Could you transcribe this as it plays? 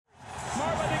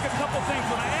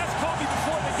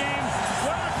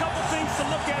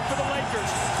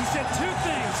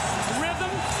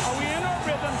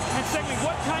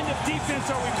what kind of defense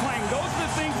are we playing? Those are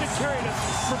the things that carried us.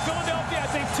 For Philadelphia, I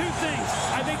think two things.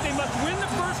 I think they must win the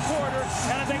first quarter,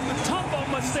 and I think Mutombo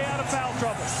must stay out of foul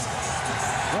trouble.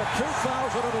 The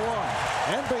 2001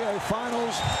 NBA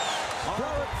Finals,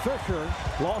 Derek Fisher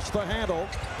lost the handle.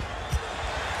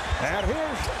 And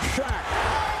here's Shaq.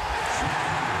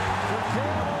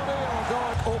 Shaquille O'Neal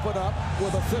going open up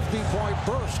with a 50-point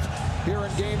burst here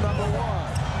in game number 1.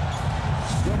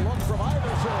 Good look from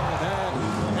Iverson.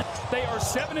 And they are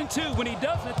 7-2. When he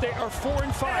does it, they are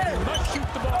 4-5. He must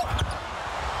shoot the ball.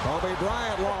 Kobe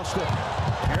Bryant lost it.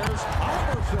 Here's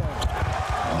Iverson.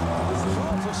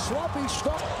 It's a sloppy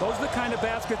start. Those are the kind of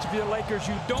baskets for the Lakers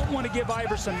you don't want to give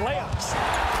Iverson layups.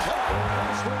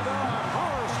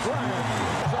 Horace Grant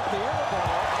is up the air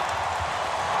ball.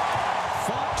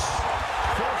 Fox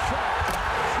for Shaq.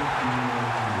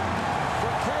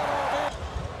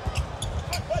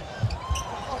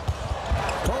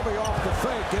 Kobe off the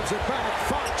fake, gives it back.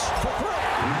 Fox for three.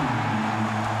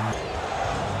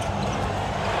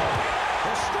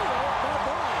 The steal by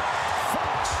Bryant.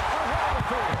 Fox ahead of the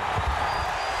field.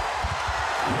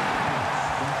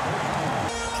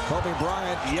 Kobe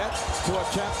Bryant yet to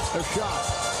attempt a shot.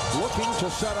 Looking to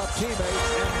set up teammates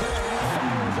and then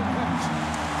fires and hits.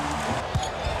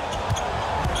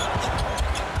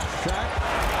 Shaq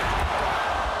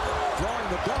drawing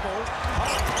the double.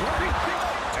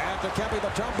 And Dikembe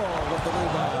Mutombo with the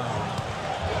rebound.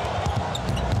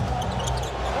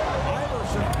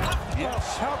 Iverson.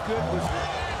 Yes, how good was that?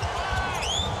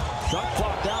 Shot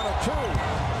clock down to 2.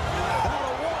 Down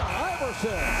to 1.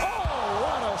 Iverson.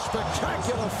 What a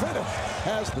spectacular finish.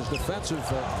 Has his defensive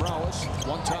prowess.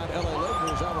 One-time LA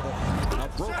Lakers out of a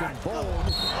broken bone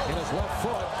in his left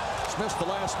foot. He's missed the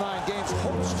last 9 games.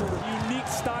 Holster. Unique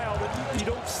style that you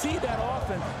don't see that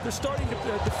often. They're starting to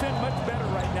defend much better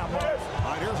right now, Mark. All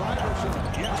right, here's Iverson.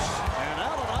 Yes, and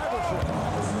Allen Iverson.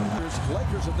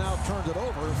 Lakers have now turned it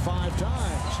over 5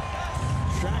 times.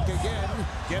 Shaq again,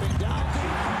 getting down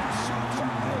deep.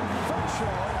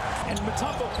 And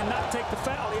Mutombo cannot take the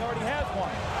foul. He already has one.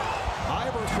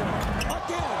 Iverson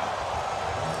again.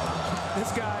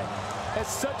 This guy has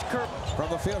such curve. From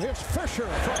the field, here's Fisher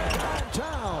from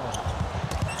downtown.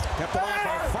 Kept it on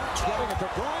by Fox, getting it to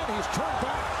Bryant. He's turned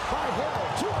back by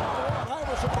Hill. 2-on-1.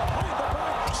 Iverson behind the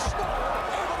back. Snow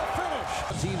able to finish.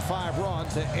 17-5 run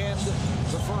to end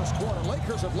the first quarter.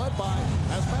 Lakers have led by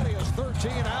as many as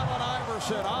 13. Allen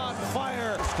Iverson on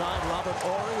fire. This time, Robert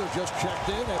Horry, who just checked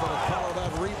in, able to cover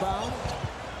that rebound.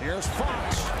 Here's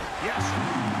Fox. Yes.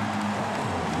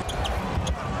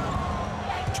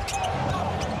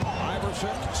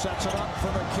 Iverson sets it up for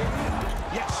McKee.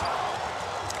 Yes.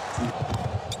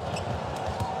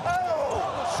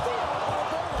 Oh, the steal by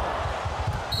Bell.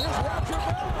 Here's Roger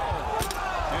Bell.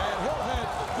 And he'll head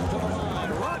to the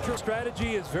line. Roger.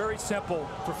 Strategy is very simple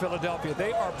for Philadelphia.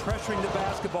 They are pressuring the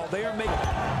basketball. They are making.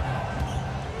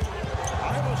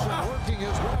 Iverson working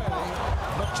his way.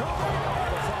 Mutombo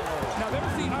on the follow. Now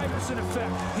there's the Iverson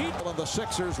effect. And the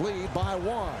Sixers lead by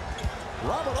 1.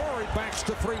 Robert Horry backs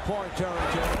to 3-point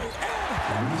territory.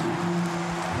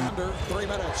 Under 3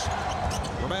 minutes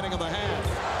remaining in the half.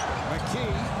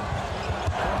 McKee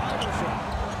for Iverson.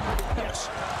 Yes.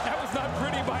 That was not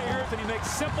pretty by Iverson. He makes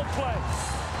simple plays.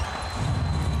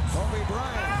 Kobe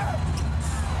Bryant.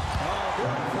 Oh,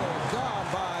 beautiful job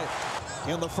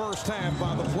in the first half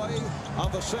by the play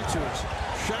of the Sixers.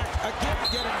 Shaq again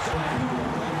getting down.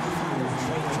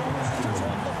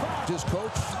 His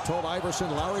coach told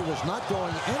Iverson Lowry was not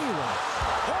going anywhere.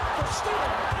 Oh, the steal.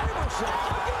 Iverson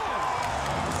again.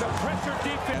 The pressure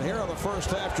defense. And here in the first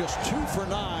half, just 2 for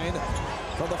 9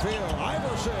 from the field.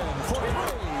 Iverson for 3.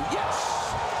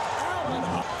 Yes. Allen.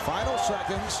 Final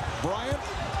seconds. Bryant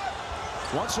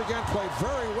once again played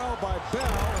very well by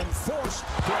Bell and forced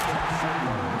to.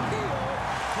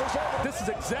 This is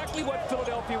exactly what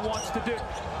Philadelphia wants to do.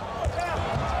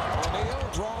 O'Neal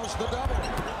draws the double.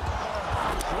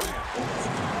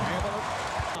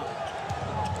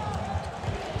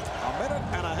 A minute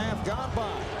and a half gone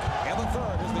by. In the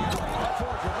third is the outlet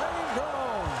for Jermaine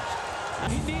Jones.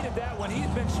 He needed that one. He's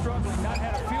been struggling, not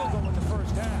had a field goal in the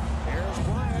first half. Here's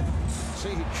Bryant.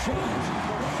 See, he changed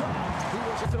the shot. He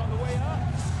was on the way up.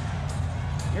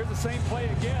 Here's the same play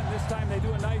again. This time they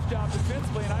do a nice job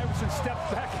defensively, and Iverson steps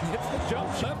back and hits the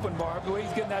jump shot. And Barb, the way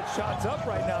he's getting that shots up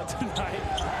right now tonight.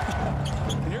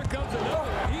 And here comes another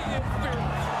one. He is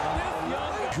fearless. This young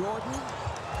guy. Jordan,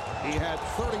 he had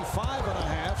 35 and a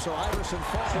half, so Iverson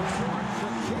falls short.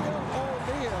 Shaquille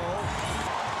O'Neal.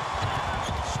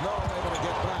 Snow able to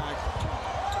get back.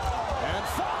 And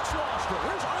Fox lost it.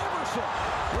 Here's Iverson.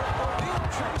 With O'Neal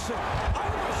chasing.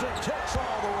 Iverson takes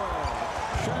all the way.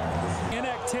 Shaq.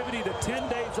 Inactivity, the 10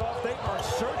 are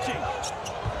searching.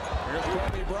 Here's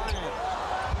Kobe Bryant.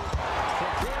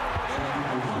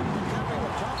 Dikembe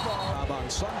Mutombo on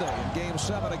Sunday in Game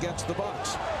 7 against the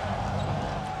Bucks.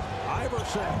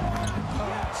 Iverson.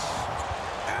 Yes.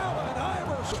 Allen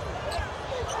Iverson.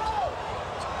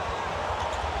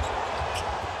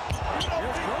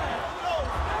 Here's Bryant.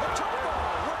 Mutombo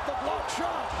with the block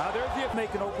shot. There's the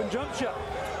make an open jump shot.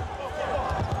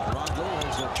 Tyronn Lue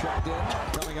is checked in.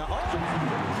 Coming out. O'Neal.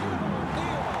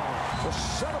 The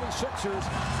 76ers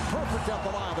perfect at the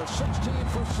line. They're 16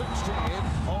 for 16.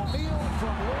 O'Neal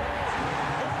from Lue.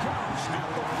 It counts at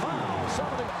the foul.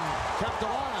 70 kept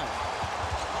alive.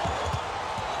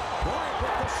 Bryant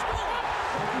with the spin.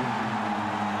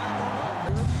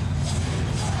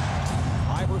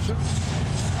 Iverson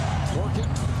working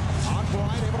on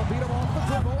Bryant, able to beat him off the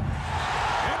dribble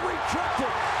and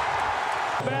rejected.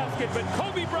 Basket, but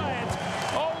Kobe Bryant,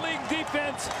 all-league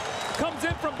defense, comes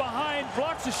in from behind,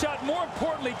 blocks the shot. More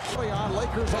importantly, On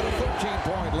Lakers on a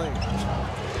 13-point lead.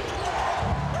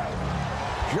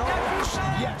 Jones,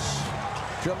 yes.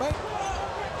 Jamaica.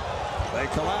 They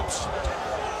collapse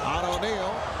on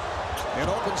O'Neal. It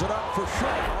opens it up for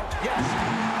Shaq. Yes.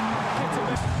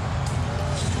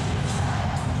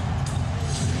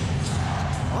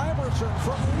 Iverson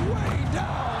from way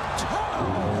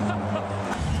downtown.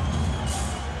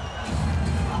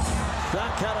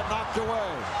 Shaq had it knocked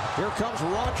away. Here comes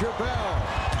Roger Bell.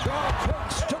 Bell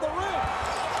kicks to the rim.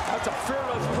 that's a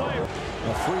fearless player.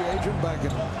 A free agent back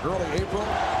in early April.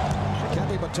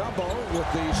 Dikembe Mutombo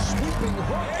with the sweeping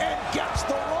hook and gets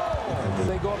the roll.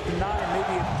 They go up to 9,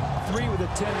 maybe 3 with a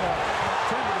 10 to the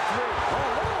 3.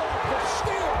 The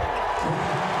steal.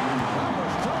 That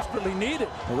was desperately Needed.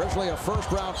 Originally a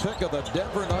first-round pick of the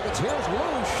Denver Nuggets. Here's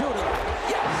Lue shooting.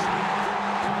 Yes!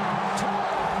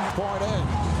 Point in.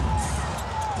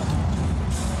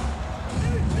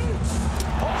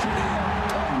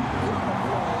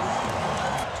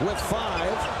 With 5.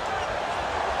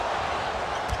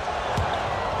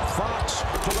 Fox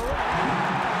to the right.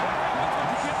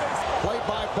 Played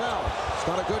by Bell. It's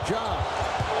done a good job.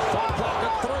 Shot clock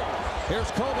at 3. Here's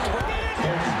Kobe Bryant.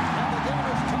 And the game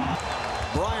is tied.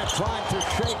 Bryant trying to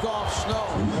shake off Snow.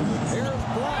 Here's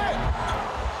Bryant.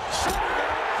 Setting it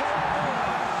up for a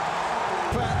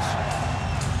defense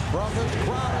from this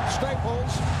crowd at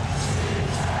Staples.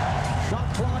 Shot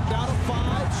clock down to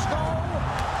 5. Snow.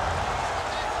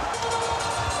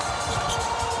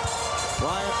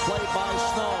 Bryant played by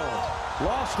Snow.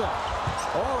 Lost it.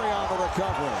 Ori on the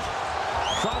recovery.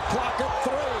 Shot clock at 3.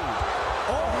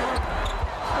 Ori.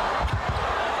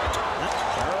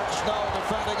 Eric Snow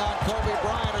defending on Kobe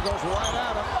Bryant, who goes right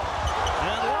at him.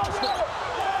 And lost it.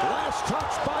 Last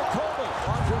touch by Kobe.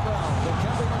 Roger Bell.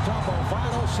 Dikembe Mutombo.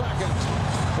 Final seconds.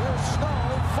 There's Snow.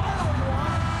 Final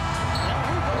one.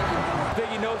 I think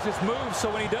he knows his moves,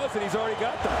 so when he does it, he's already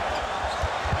got them.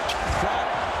 Shot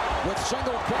with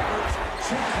single fingers.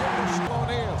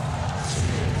 O'Neal.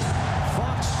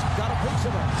 Fox got a piece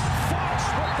of it. Fox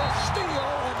with the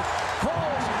steal and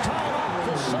calls timeout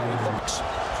to save the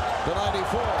to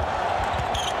 94.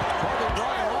 Kobe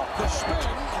Bryant off the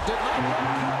spin. Did not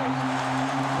look.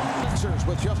 Sixers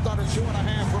with just under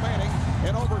 2.5 remaining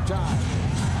in overtime.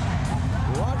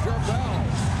 Roger Bell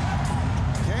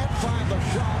can't find the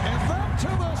shot, and then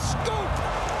to the scoop.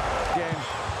 Game.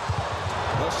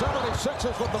 The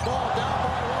 76ers with the ball down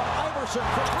by 1. Iverson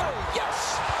for 3. Yes!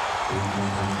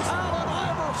 Allen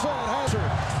Iverson has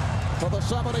it for the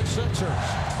 76ers.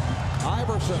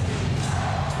 Iverson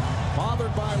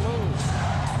bothered by Lue.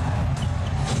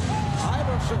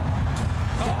 Iverson.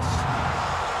 Yes.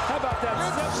 How about that?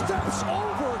 And steps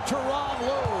over Tyronn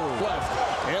Lue. Left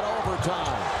in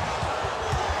overtime.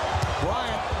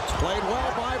 Bryant played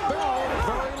well by Bell.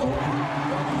 Very low.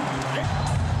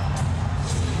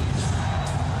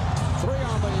 3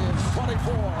 on the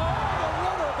 24.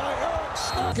 Runner by Eric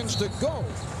Seconds to go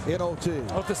in OT.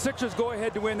 Well, if the Sixers go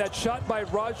ahead to win, that shot by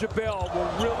Roger Bell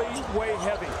will really weigh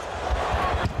heavy.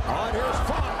 All right, here's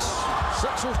Fox.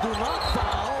 Sixers do not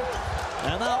foul.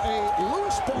 And now a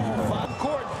loose ball foul.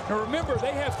 Court. Now remember,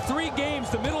 they have 3 games,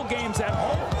 the middle games at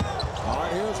home. All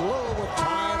right, here's Lue with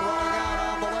time running out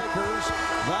on the Lakers.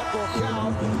 That will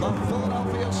count. The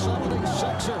Philadelphia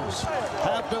 76ers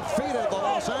have defeated the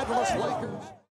Los Angeles Lakers.